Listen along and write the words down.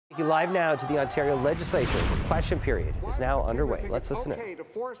you live now to the Ontario Legislature. The question period is now underway. Let's listen in. It's okay to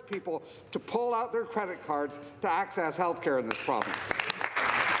force people to pull out their credit cards to access health care in this province.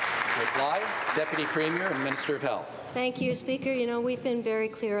 Reply, Deputy Premier and Minister of Health. Thank you, Speaker. You know, we've been very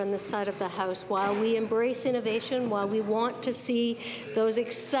clear on this side of the House. While we embrace innovation, while we want to see those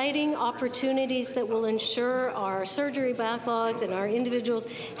exciting opportunities that will ensure our surgery backlogs and our individuals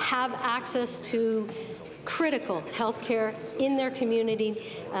have access to critical health care in their community,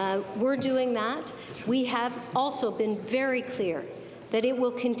 we're doing that. We have also been very clear that it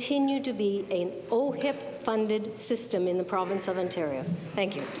will continue to be an OHIP-funded system in the province of Ontario.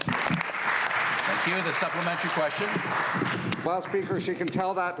 Thank you. Thank you. The supplementary question. Well, Speaker, she can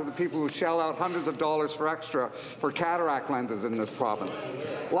tell that to the people who shell out hundreds of dollars for cataract lenses in this province.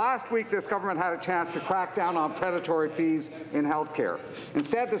 Last week, this government had a chance to crack down on predatory fees in health care.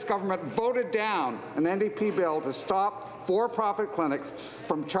 Instead, this government voted down an NDP bill to stop for-profit clinics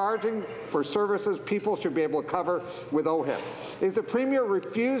from charging for services people should be able to cover with OHIP. Is the Premier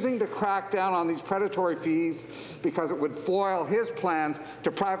refusing to crack down on these predatory fees because it would foil his plans to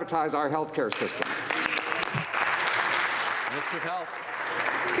privatize our health care system? Minister of Health.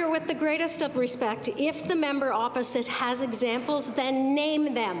 Speaker, with the greatest of respect, if the member opposite has examples, then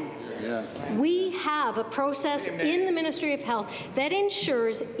name them. Yeah. We have a process in the Ministry of Health that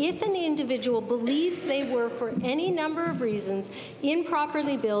ensures if an individual believes they were, for any number of reasons,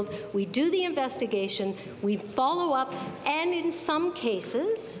 improperly billed, we do the investigation, we follow up, and in some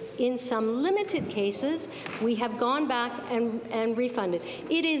cases, in some limited cases, we have gone back and refunded.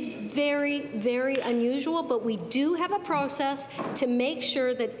 It is very, very unusual, but we do have a process to make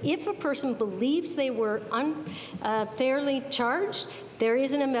sure that if a person believes they were unfairly charged, there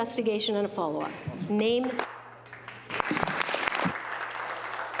is an investigation and a follow-up. Name.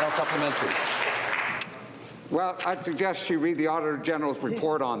 Supplementary. Well, I'd suggest she read the Auditor General's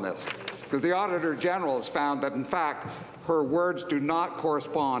report on this, because the Auditor General has found that, in fact, her words do not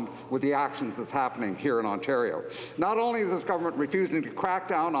correspond with the actions that's happening here in Ontario. Not only is this government refusing to crack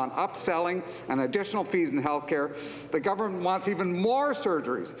down on upselling and additional fees in healthcare, the government wants even more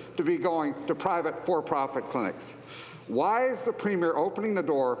surgeries to be going to private for-profit clinics. Why is the Premier opening the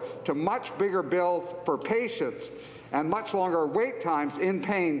door to much bigger bills for patients and much longer wait times in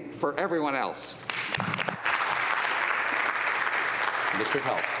pain for everyone else? Minister of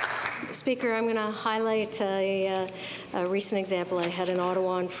Health. Speaker, I'm going to highlight a recent example I had in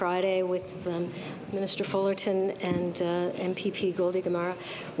Ottawa on Friday with Minister Fullerton and MPP Goldie Gamara,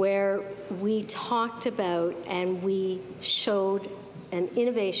 where we talked about and we showed an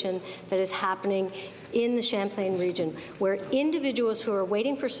innovation that is happening in the Champlain region, where individuals who are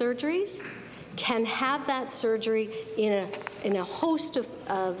waiting for surgeries can have that surgery in a host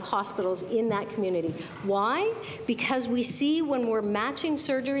of hospitals in that community. Why? Because we see when we're matching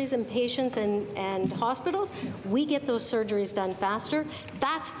surgeries and patients and hospitals, we get those surgeries done faster.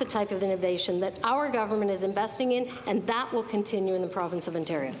 That's the type of innovation that our government is investing in, and that will continue in the province of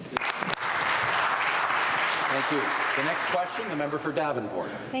Ontario. Thank you. The next question, the member for Davenport.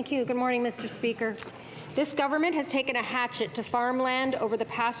 Thank you. Good morning, Mr. Speaker. This government has taken a hatchet to farmland over the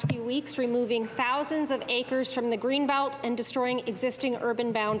past few weeks, removing thousands of acres from the Greenbelt and destroying existing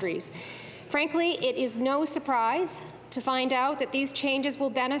urban boundaries. Frankly, it is no surprise to find out that these changes will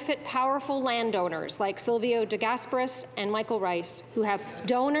benefit powerful landowners like Silvio de Gasperis and Michael Rice, who have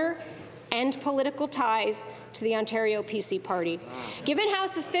donor and political ties to the Ontario PC Party. Given how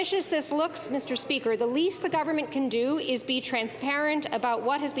suspicious this looks, Mr. Speaker, the least the government can do is be transparent about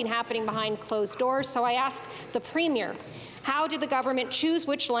what has been happening behind closed doors. So I ask the Premier, how did the government choose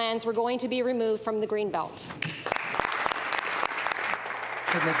which lands were going to be removed from the Greenbelt?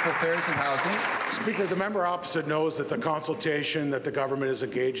 Municipal Affairs and Housing. Speaker, the member opposite knows that the consultation that the government is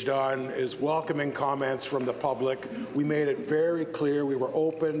engaged on is welcoming comments from the public. We made it very clear we were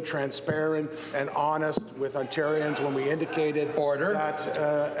open, transparent, and honest with Ontarians when we indicated that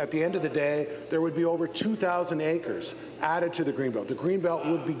at the end of the day, there would be over 2,000 acres added to the Greenbelt. The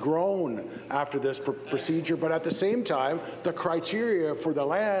Greenbelt would be grown after this procedure, but at the same time, the criteria for the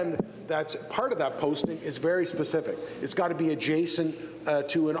land that's part of that posting is very specific. It's got to be adjacent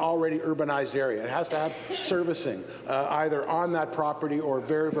to an already urbanized area. It has to have servicing either on that property or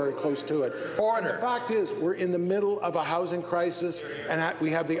very, very close to it. The fact is, we're in the middle of a housing crisis, and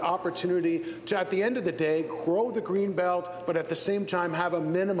we have the opportunity to, at the end of the day, grow the Greenbelt, but at the same time have a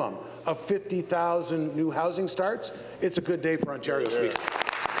minimum of 50,000 new housing starts. It's a good day for Ontario, Speaker.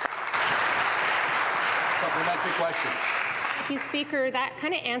 Supplementary question. Thank you, Speaker. That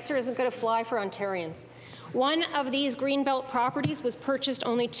kind of answer isn't going to fly for Ontarians. One of these Greenbelt properties was purchased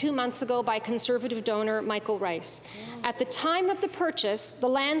only 2 months ago by Conservative donor Michael Rice. At the time of the purchase, the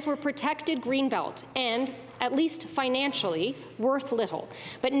lands were protected Greenbelt and, at least financially, worth little.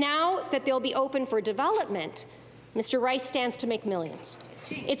 But now that they'll be open for development, Mr. Rice stands to make millions.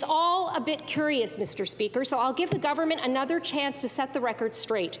 It's all a bit curious, Mr. Speaker, so I'll give the government another chance to set the record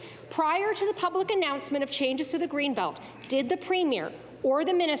straight. Prior to the public announcement of changes to the Greenbelt, did the Premier or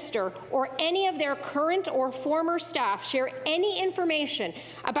the Minister or any of their current or former staff share any information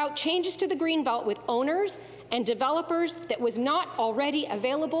about changes to the Greenbelt with owners and developers that was not already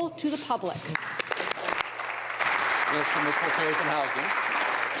available to the public? Minister of Municipal Affairs and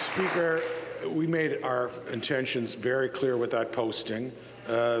Housing. Speaker, we made our intentions very clear with that posting.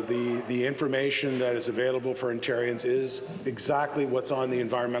 The information that is available for Ontarians is exactly what's on the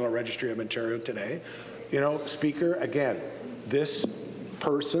Environmental Registry of Ontario today. You know, Speaker, again, this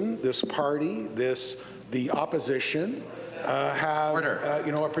person, this party, the opposition have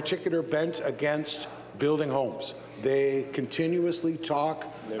a particular bent against building homes. They continuously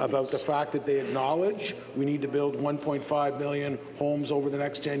talk about the fact that they acknowledge we need to build 1.5 million homes over the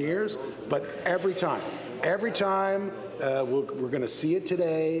next 10 years, but every time we're going to see it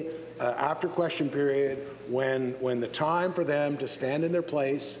today after question period when the time for them to stand in their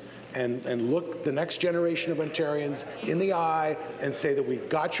place and look the next generation of Ontarians in the eye and say that we've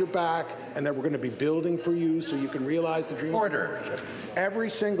got your back and that we're going to be building for you so you can realize the dream of ownership. Every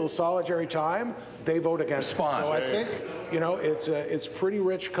single solitary time, they vote against it. So I think, you know, it's pretty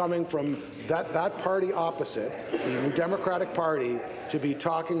rich coming from that party opposite, the New Democratic Party, to be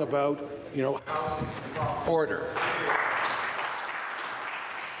talking about, you know, Order.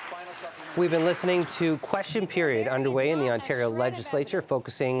 We've been listening to question period underway in the Ontario Legislature,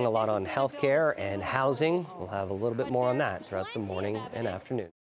 focusing a lot on healthcare and housing. We'll have a little bit more on that throughout the morning and afternoon.